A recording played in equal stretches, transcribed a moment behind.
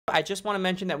I just want to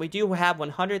mention that we do have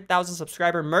 100,000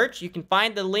 subscriber merch. You can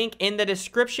find the link in the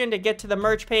description to get to the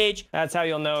merch page. That's how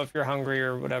you'll know if you're hungry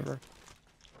or whatever.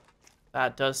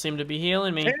 That does seem to be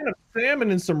healing me. Can of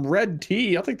salmon and some red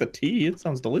tea. I'll take the tea. It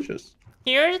sounds delicious.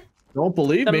 Here's Don't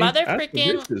believe the me. mother Ask the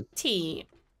freaking bitches. tea.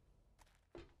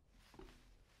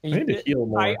 I need to heal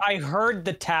more. I heard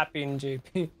the tapping,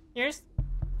 JP. Here's.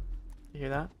 You hear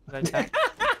that? Did I tap?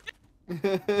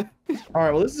 All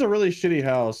right. Well, this is a really shitty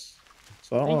house,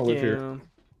 so I don't want Thank to live here.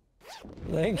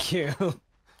 you. Thank you. Oh,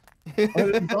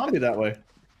 there's a zombie that way.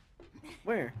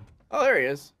 Where? Oh, there he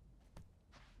is.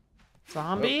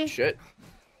 Zombie? Oh, shit.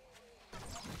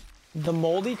 The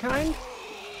moldy kind?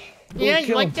 Yeah, you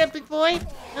kill like him. that, big boy?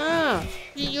 Ah,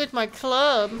 you use my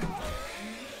club.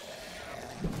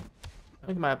 Look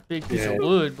at my big piece of Yeah.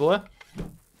 wood, boy.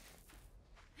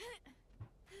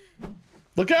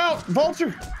 Look out,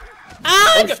 vulture!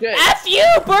 Ah, Oh, shit. F you,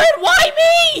 bird! Why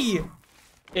me?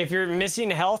 If you're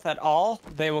missing health at all,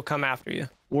 they will come after you.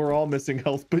 We're all missing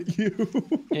health, but you.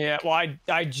 Yeah, well,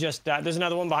 I just died. There's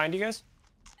another one behind you guys.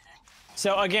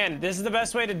 So again, this is the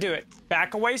best way to do it.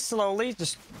 Back away slowly,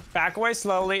 just back away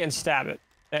slowly and stab it.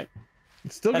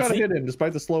 Still That's gotta the- hit him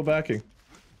despite the slow backing.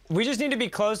 We just need to be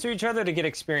close to each other to get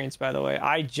experience, by the way.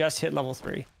 I just hit level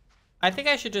 3. I think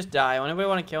I should just die. Anybody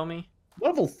want to kill me?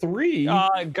 Level 3.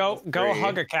 Go Three.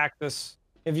 hug a cactus.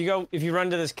 If you run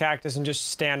to this cactus and just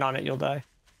stand on it, you'll die.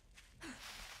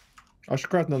 I should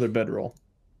craft another bedroll.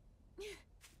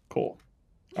 Cool.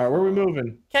 All right, where are we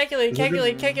moving? Calculate, Is there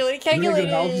calculate, calculate, Is there good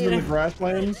houses in the calculate.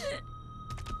 grasslands?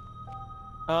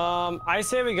 I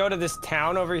say we go to this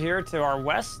town over here to our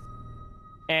west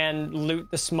and loot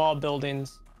the small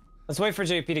buildings. Let's wait for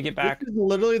JP to get back. This is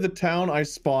literally the town I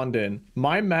spawned in.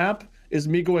 My map is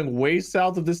me going way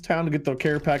south of this town to get the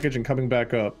care package and coming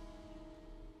back up.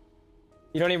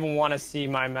 You don't even want to see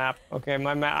my map. Okay,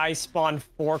 my map. I spawned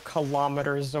 4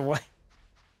 kilometers away.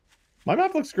 My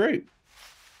map looks great.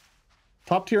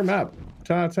 Top tier map.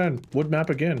 10 out of 10. Wood map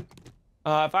again.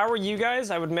 If I were you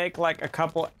guys, I would make like a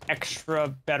couple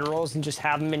extra bedrolls and just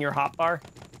have them in your hotbar.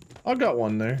 I've got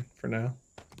one there for now.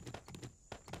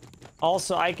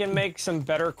 Also, I can make some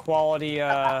better quality.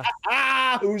 Ah!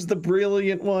 Who's the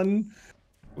brilliant one?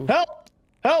 Help!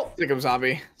 Help! Sick him,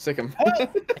 zombie. Sick him. I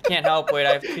can't help. Wait,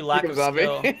 I have 2 lack Sick him, of zombie.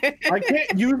 skill. I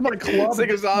can't use my club Sick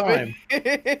at him, this time.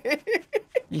 zombie.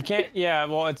 You can't. Yeah,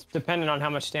 well, it's dependent on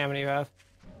how much stamina you have.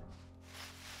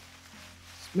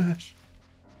 Smash.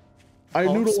 I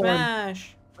Hulk noodle armed.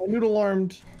 smash. I noodle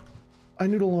armed. I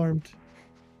noodle armed.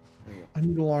 I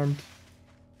noodle armed.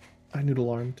 I noodle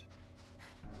armed.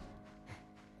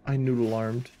 I noodle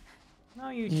armed. No,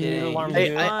 you You didn't. alarmed You're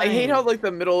me. I hate fine. how like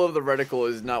the middle of the reticle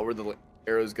is not where the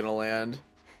arrow's gonna land.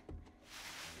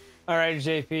 All right,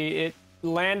 JP. It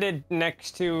landed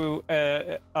next to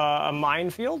a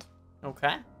minefield.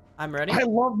 Okay, I'm ready. I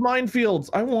love minefields.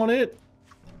 I want it.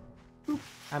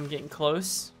 I'm getting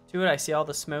close to it. I see all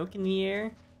the smoke in the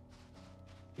air.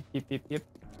 Yep.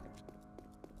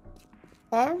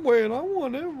 I win. I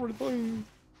want everything.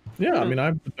 Yeah, I mean,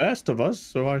 I'm the best of us,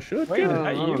 so I should Wait, get it.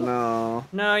 Are you? No.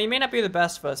 No, you may not be the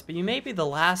best of us, but you may be the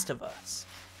last of us.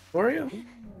 Where are you?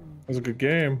 It was a good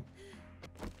game.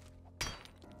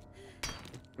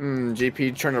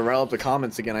 GP trying to rile up the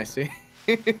comments again. I see.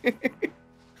 What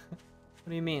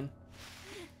do you mean?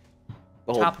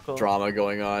 The whole Topical. drama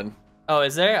going on. Oh,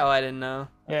 is there? Oh, I didn't know.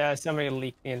 Yeah, somebody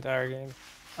leaked the entire game.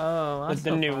 Oh, that's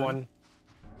The so new fun. one.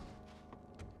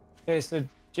 Okay, so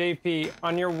JP,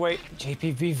 on your way.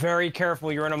 JP, be very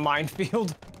careful. You're in a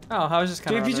minefield. Oh, I was just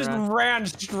kind of JP just ran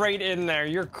straight in there.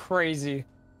 You're crazy.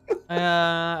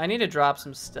 I need to drop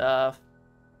some stuff.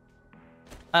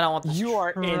 I don't want this You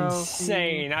are trophy.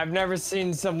 insane. I've never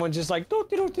seen someone just like. I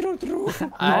didn't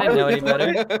know any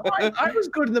better. I was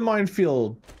good in the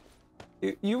minefield.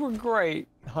 You were great,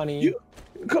 honey. You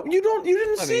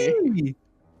didn't see Honey. me.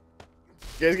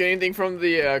 You guys get anything from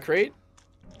the crate?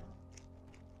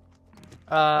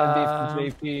 That'd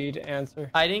be for JP to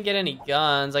answer. I didn't get any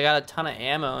guns. I got a ton of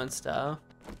ammo and stuff.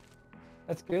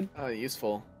 That's good. Oh,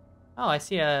 useful. Oh, I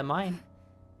see a mine.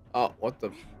 Oh, what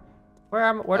the?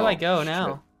 Where do I Oh, go shit.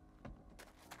 now?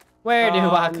 Where do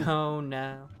I Um, go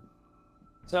now?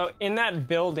 So in that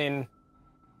building,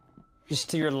 just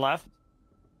to your left,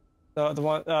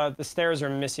 the stairs are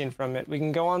missing from it. We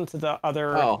can go on to the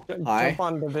other. Oh, hi. Jump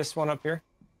onto this one up here,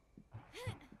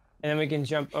 and then we can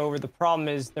jump over. The problem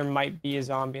is there might be a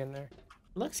zombie in there.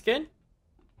 Looks good.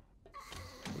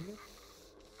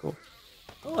 Cool.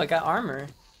 Oh, I got armor.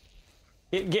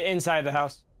 Get inside the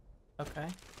house. Okay.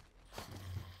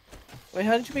 Wait,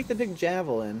 how did you make the big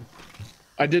javelin?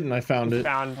 I didn't. I found it.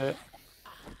 Found it.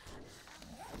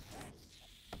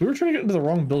 We were trying to get into the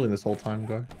wrong building this whole time,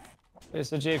 guy. Okay,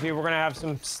 so JP, we're gonna have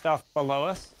some stuff below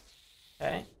us.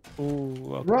 Okay. Ooh.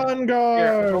 Okay. Run, Here,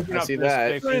 guard! open I up see this,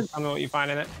 that. JP. Tell me what you find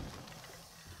in it.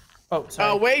 Oh,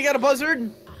 sorry. Wait, you got a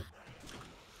buzzard?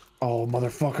 Oh,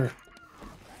 motherfucker.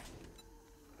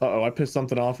 Uh-oh, I pissed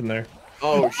something off in there.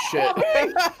 Oh, shit.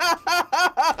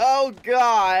 Oh,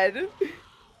 God.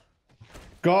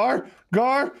 Gar!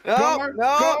 Gar! Gar!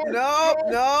 No.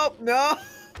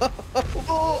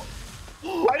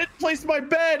 Oh, I didn't place my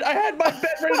bed! I had my bed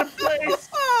ready to place!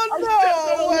 Oh,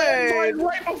 no way.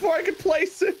 Right before I could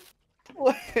place it!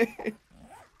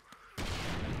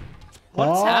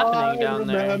 What's happening down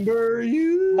there? Remember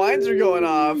you. Mines are going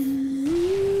off.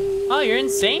 Oh, you're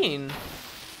insane.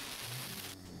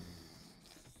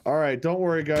 All right, don't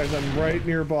worry, guys. I'm right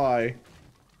nearby.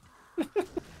 Do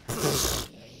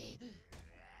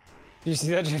you see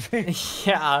that, JP?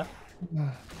 Yeah.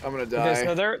 I'm gonna die. Okay,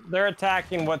 so they're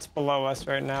attacking what's below us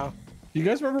right now. You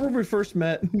guys remember when we first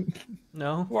met?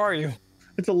 No. Who are you?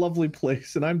 It's a lovely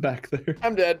place, and I'm back there.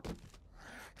 I'm dead.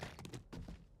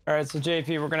 All right, so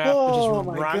JP, we're gonna have to Oh just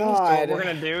my run. So God. what we're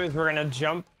gonna do is we're gonna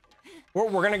jump.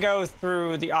 We're gonna go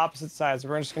through the opposite sides.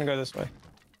 We're just gonna go this way.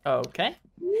 Okay.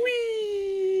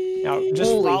 Whee! Now,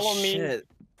 just Holy follow me shit.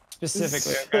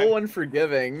 specifically. This is Okay? so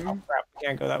unforgiving. Oh crap! We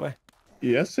can't go that way.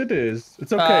 Yes, it is.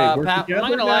 It's okay. We're Pat, I'm together not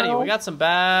gonna lie to you. now. We got some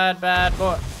bad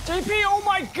boys. JP, oh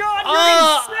my God,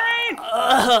 you're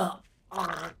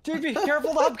insane! JP,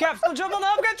 careful the hubcaps! Don't jump on the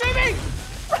hubcap, JP!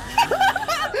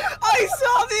 I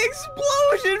saw the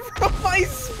explosion from my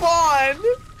spawn.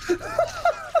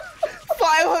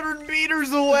 500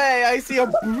 meters away, I see a.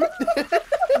 No,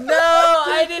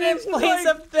 I didn't place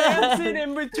a dancing bed.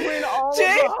 in between all of the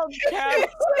hubcaps.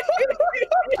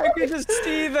 I could just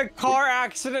see the car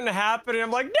accident happening.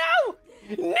 I'm like, no!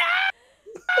 No!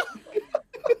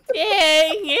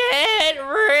 Dang it,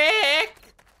 Rick!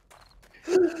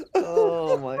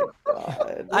 Oh my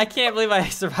God. I can't believe I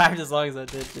survived as long as I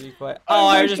did, to be quite. Oh,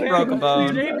 I just broke a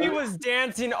bone. JP was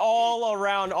dancing all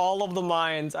around all of the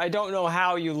mines. I don't know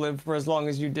how you lived for as long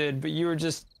as you did, but you were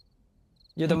just...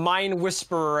 You're the mine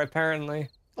whisperer, apparently.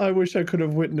 I wish I could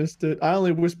have witnessed it. I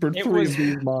only whispered It 3 was- of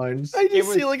these mines. I just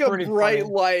was see like a pretty bright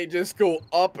funny. light just go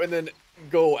up and then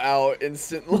go out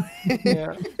instantly.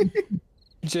 Yeah.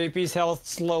 JP's health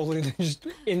slowly just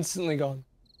instantly gone.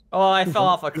 Oh, I fell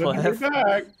off a Good to be cliff.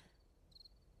 back.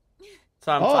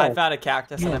 So I found a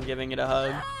cactus and I'm giving it a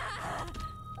hug.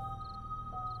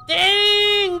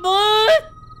 Dang, boy!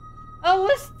 I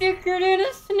was thicker than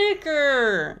a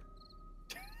snicker.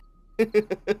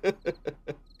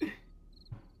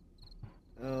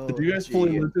 Oh, Did you guys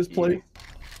fully loot this place?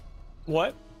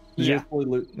 What? Did you Yeah. guys fully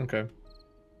loot? Okay.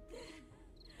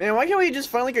 Man, why can't we just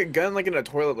find like a gun like in a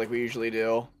toilet like we usually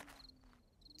do?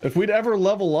 If we'd ever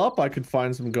level up, I could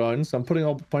find some guns. I'm putting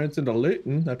all the points into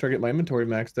looting after I get my inventory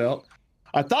maxed out.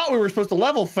 I thought we were supposed to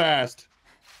level fast.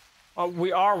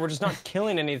 We are. We're just not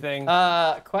killing anything.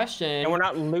 Question. And we're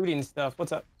not looting stuff.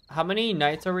 What's up? How many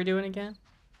nights are we doing again?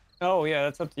 Oh, yeah,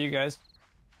 that's up to you guys.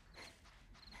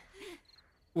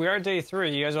 We are day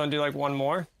 3. You guys want to do like one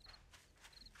more?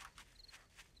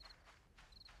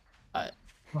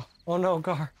 Oh no,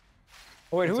 Gar.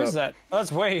 Oh, wait, who What's is that? Oh,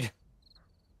 that's Wade.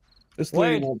 This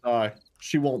lady Wade. won't die.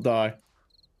 She won't die.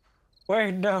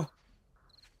 Wade, no.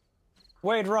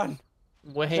 Wade, run.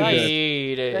 Wait.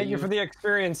 Thank you for the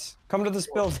experience. Come to this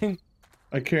building.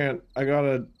 I can't. I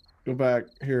gotta go back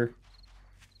here.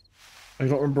 I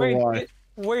don't remember Wade, why.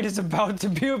 Wade is about to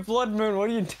be a blood moon. What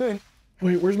are you doing?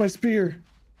 Wait, where's my spear?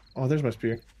 Oh, there's my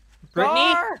spear.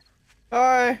 Brittany? Gar!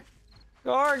 Hi.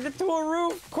 Gar, get to a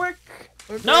roof, quick.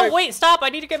 Okay. No, wait, stop. I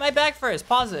need to get my bag first.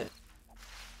 Pause it.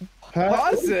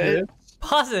 Pause it?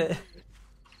 Pause it.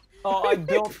 Oh, I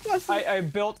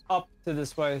built up to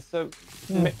this way. So,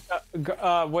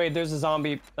 wait, there's a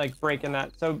zombie like breaking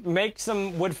that. So make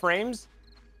some wood frames,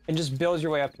 and just build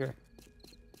your way up here.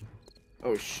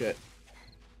 Oh shit.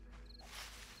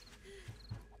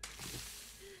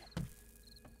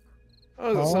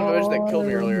 Oh, there's a son of a bitch that killed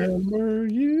me earlier. Remember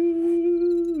you.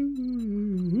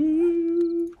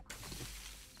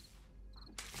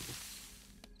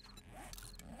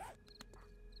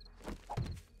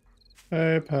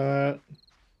 Hey, Pat.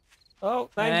 Oh,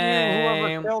 thank you,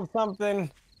 Hey. whoever killed something.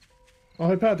 Oh,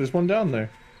 hey, Pat. There's one down there.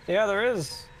 Yeah, there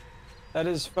is. That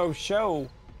is faux show.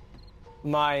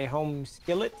 My home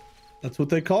skillet. That's what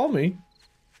they call me.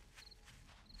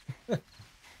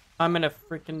 I'm gonna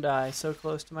freaking die. So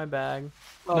close to my bag.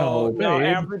 Oh, no,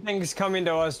 babe. everything's coming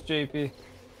to us, JP.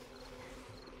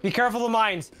 Be careful of the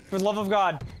mines, for the love of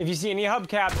God. If you see any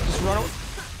hubcaps, just run away.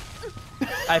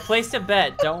 I placed a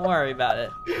bet. Don't worry about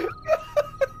it.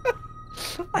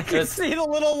 I can see the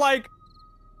little like.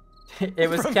 It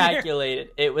was From here. calculated.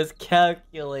 It was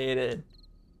calculated.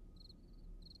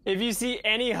 If you see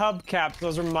any hubcaps,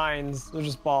 those are mines. They're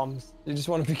just bombs. You just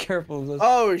want to be careful of those.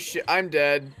 Oh shit, I'm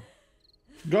dead.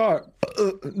 God,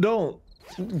 don't.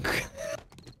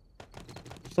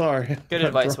 Sorry. Good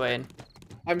advice, Wade.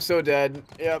 I'm so dead.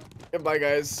 Yep. Goodbye,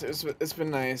 guys. It's been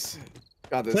nice.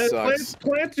 God, this sucks.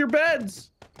 Plant your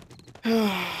beds.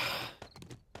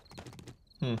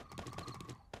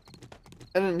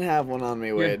 I didn't have one on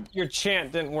me, Wade. Your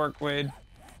chant didn't work, Wade.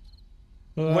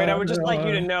 Wade, I would just like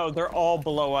you to know they're all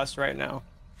below us right now.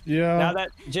 Yeah. Now that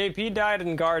JP died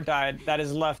and Gar died, that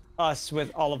has left us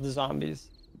with all of the zombies.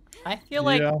 I feel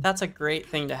like Yeah. that's a great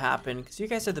thing to happen because you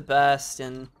guys are the best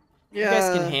and Yeah. you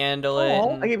guys can handle it. Oh,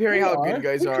 and- I keep hearing how good you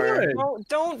guys are. Good.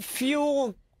 Don't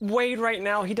fuel Wade right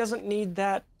now. He doesn't need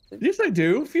that. Yes, I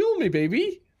do. Fuel me,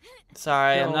 baby.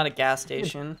 Sorry, I'm No. not a gas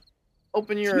station.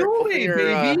 Open your, Fuel me,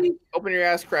 baby. open your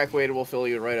ass crack, Wade, and we'll fill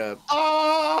you right up.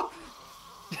 Ah!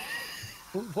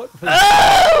 What?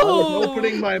 I was Oh!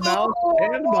 opening my mouth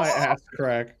and my ass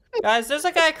crack. Guys, there's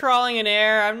a guy crawling in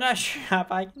air. I'm not sure if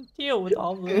I can deal with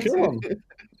all this. Kill him.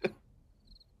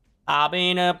 I've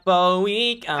been up a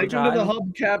week. I'm Take him to the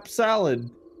trying hubcap salad.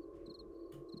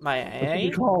 my That's what we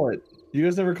A. call it. You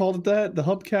guys ever called it that? The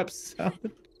hubcap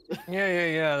salad?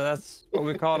 Yeah. That's what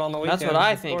we call it on the weekend. That's what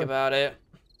I think about it.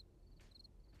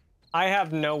 I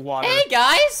have no water. Hey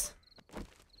guys!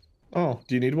 Oh,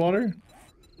 do you need water?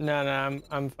 No,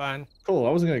 I'm fine. Cool. I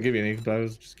wasn't gonna give you any, but I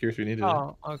was just curious if you needed it.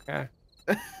 Oh, okay.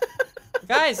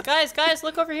 Guys,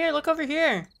 look over here, look over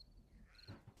here.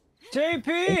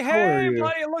 JP, How are hey, you?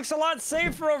 buddy, it looks a lot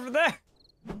safer over there.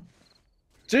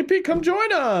 JP, come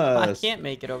join I us. can't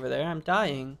make it over there, I'm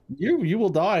dying. You will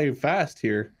die fast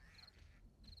here.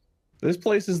 This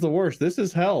place is the worst. This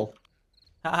is hell.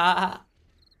 Ha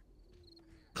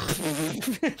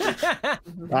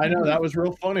I know that was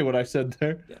real funny what I said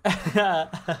there. ha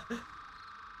ha.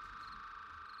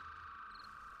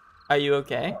 Are you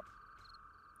okay?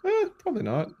 Probably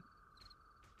not.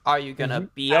 Are you gonna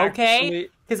be okay? Actually-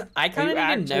 Because I kind you of need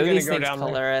actually to know gonna these go things, down there?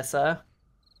 Clarissa.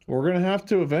 We're gonna have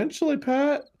to eventually,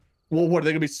 Pat. Well, what are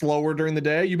they gonna be slower during the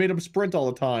day? You made them sprint all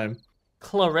the time.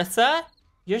 Clarissa?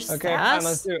 You're Okay, fine, let's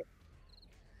sass? do it.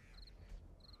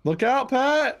 Look out,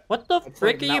 Pat. What the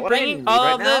frick are not you what I bringing need all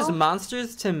right of those now.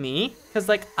 monsters to me? Because,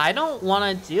 like, I don't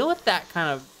want to deal with that kind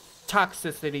of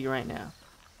toxicity right now.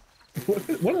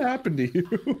 What happened to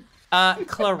you?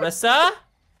 Clarissa?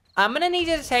 I'm gonna need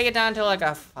you to take it down to, like,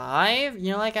 a 5.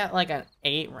 You're, like, at, like, an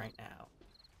 8 right now.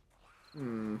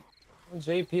 Hmm.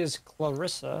 JP is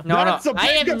Clarissa. No, That's no, a I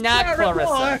big am not apparent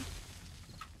Clarissa. lie.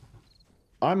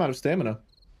 I'm out of stamina.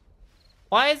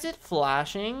 Why is it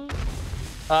flashing?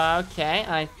 Okay,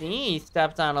 I see. He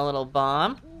stepped on a little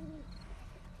bomb.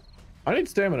 I need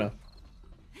stamina.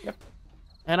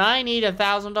 And I need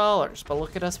 $1,000, but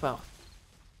look at us both.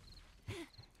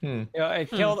 Hmm. Yeah, it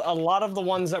killed a lot of the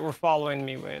ones that were following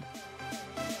me, Wade.